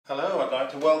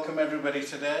like to welcome everybody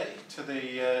today to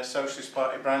the Socialist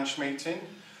Party branch meeting.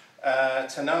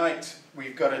 Tonight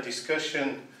we've got a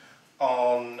discussion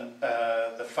on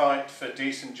the fight for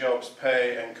decent jobs,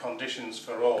 pay and conditions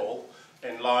for all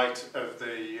in light of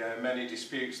the many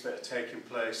disputes that are taking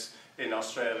place in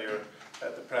Australia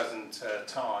at the present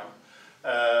time.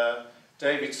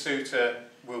 David Souter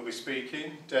will be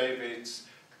speaking. David's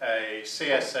a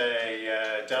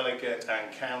CSA delegate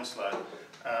and councillor,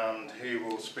 and he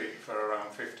will speak for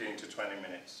around 15 to 20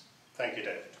 minutes. Thank you,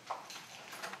 David.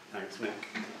 Thanks, Nick.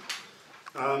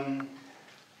 On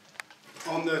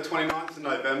the 29th of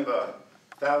November,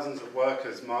 thousands of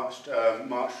workers marched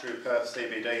through Perth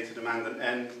CBD to demand an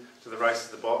end to the race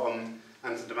to the bottom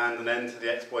and to demand an end to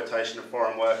the exploitation of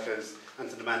foreign workers and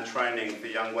to demand training for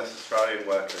young West Australian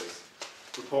workers.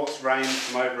 Reports ranged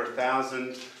from over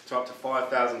 1,000 to up to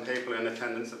 5,000 people in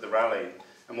attendance at the rally,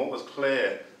 and what was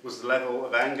clear was the level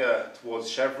of anger towards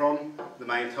Chevron, the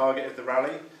main target of the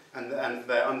rally, and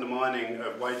their undermining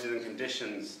of wages and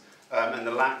conditions, and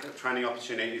the lack of training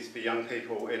opportunities for young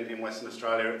people in Western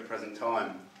Australia at the present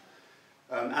time.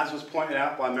 As was pointed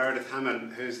out by Meredith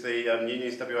Hammond, who's the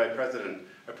Unions WA president,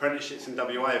 apprenticeships in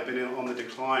WA have been on the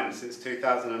decline since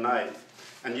 2008,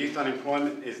 and youth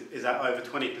unemployment is at over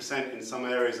 20% in some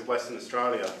areas of Western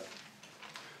Australia.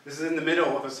 This is in the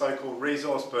middle of a so-called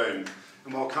resource boom,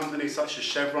 and while companies such as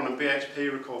Chevron and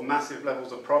BHP record massive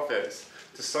levels of profits,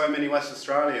 to so many West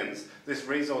Australians, this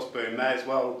resource boom may as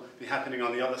well be happening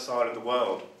on the other side of the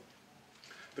world.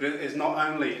 But it is not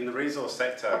only in the resource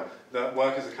sector that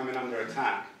workers are coming under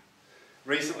attack.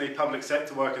 Recently, public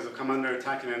sector workers have come under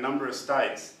attack in a number of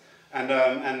states, and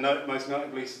most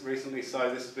notably recently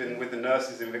so, this has been with the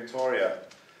nurses in Victoria.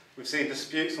 We've seen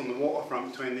disputes on the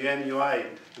waterfront between the NUA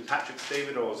and Patrick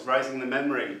Stevedores, raising the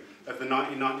memory of the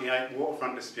 1998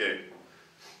 waterfront dispute.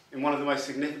 In one of the most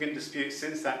significant disputes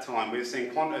since that time, we have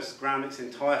seen Qantas ground its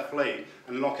entire fleet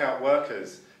and lock out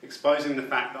workers, exposing the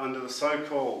fact that under the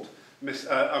so-called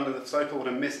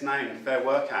and misnamed Fair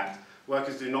Work Act,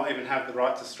 workers do not even have the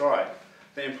right to strike.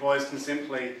 The employers can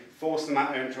simply force the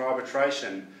matter into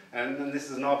arbitration, and this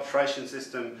is an arbitration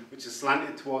system which is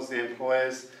slanted towards the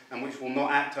employers and which will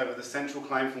not act over the central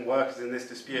claim from workers in this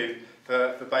dispute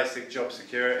for basic job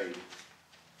security.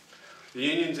 The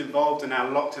unions involved are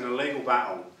now locked in a legal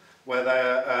battle where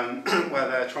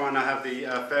they're trying to have the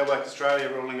Fair Work Australia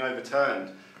ruling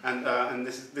overturned, and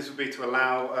this would be to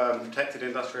allow protected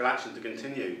industrial action to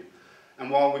continue. And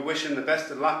while we wish them the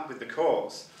best of luck with the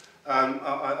courts,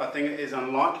 I think it is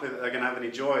unlikely that they're going to have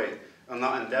any joy on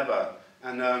that endeavour.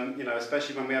 And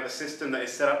especially when we have a system that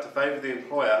is set up to favour the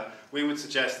employer, we would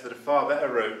suggest that a far better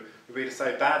route would be to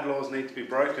say bad laws need to be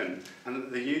broken, and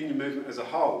that the union movement as a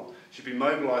whole should be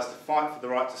mobilised to fight for the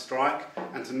right to strike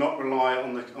and to not rely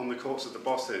on the courts of the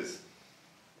bosses.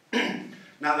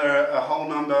 Now, there are a whole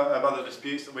number of other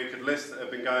disputes that we could list that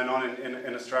have been going on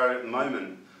in Australia at the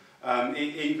moment,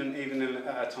 even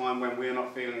at a time when we are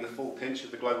not feeling the full pinch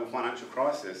of the global financial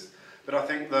crisis. But I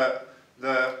think that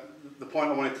the point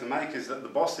I wanted to make is that the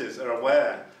bosses are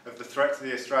aware of the threat to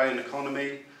the Australian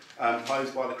economy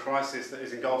posed by the crisis that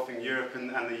is engulfing Europe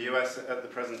and the US at the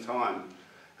present time,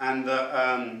 and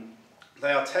that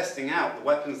they are testing out the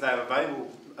weapons they have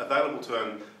available to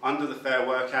them under the Fair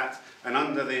Work Act and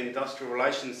under the industrial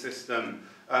relations system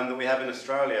that we have in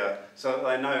Australia, so that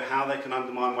they know how they can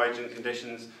undermine wage and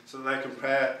conditions, so that they can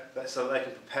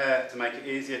prepare to make it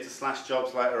easier to slash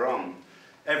jobs later on.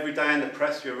 Every day in the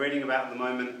press you're reading about at the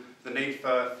moment the need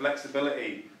for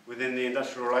flexibility within the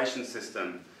industrial relations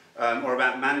system, or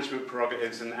about management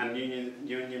prerogatives and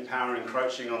union power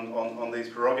encroaching on these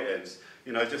prerogatives.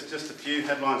 Just a few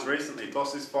headlines recently: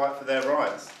 bosses fight for their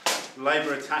rights,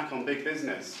 Labour attack on big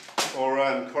business, or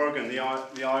Corrigan, the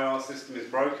IR system is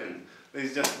broken.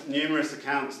 These are just numerous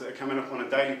accounts that are coming up on a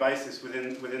daily basis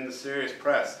within the serious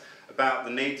press about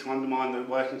the need to undermine the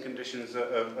working conditions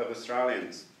of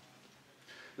Australians.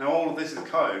 Now, all of this is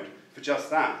code for just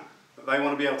that they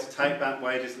want to be able to take back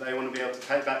wages, that they want to be able to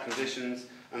take back conditions,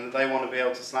 and that they want to be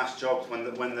able to slash jobs when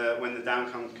the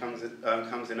down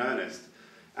comes in earnest.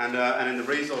 And in the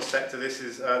resource sector, this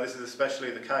is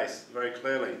especially the case, very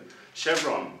clearly.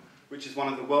 Chevron, which is one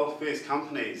of the wealthiest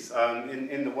companies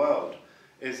in the world,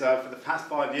 is for the past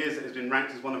 5 years it has been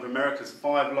ranked as one of America's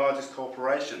 5 largest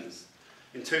corporations.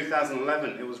 In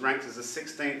 2011, it was ranked as the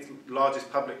 16th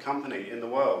largest public company in the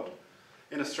world.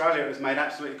 In Australia, it has made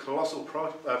absolutely colossal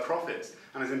profits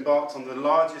and has embarked on the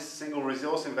largest single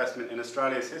resource investment in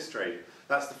Australia's history.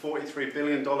 That's the $43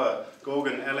 billion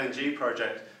Gorgon LNG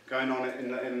project going on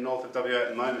in the north of WA at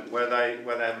the moment, where they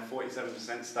have a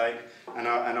 47% stake and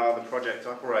are the project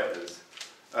operators.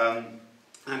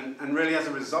 And really, as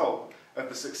a result, of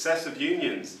the success of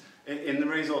unions in the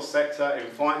resource sector, in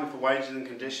fighting for wages and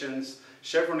conditions.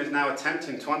 Chevron is now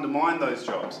attempting to undermine those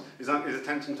jobs, is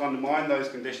attempting to undermine those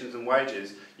conditions and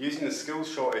wages, using the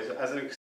skills shortage as an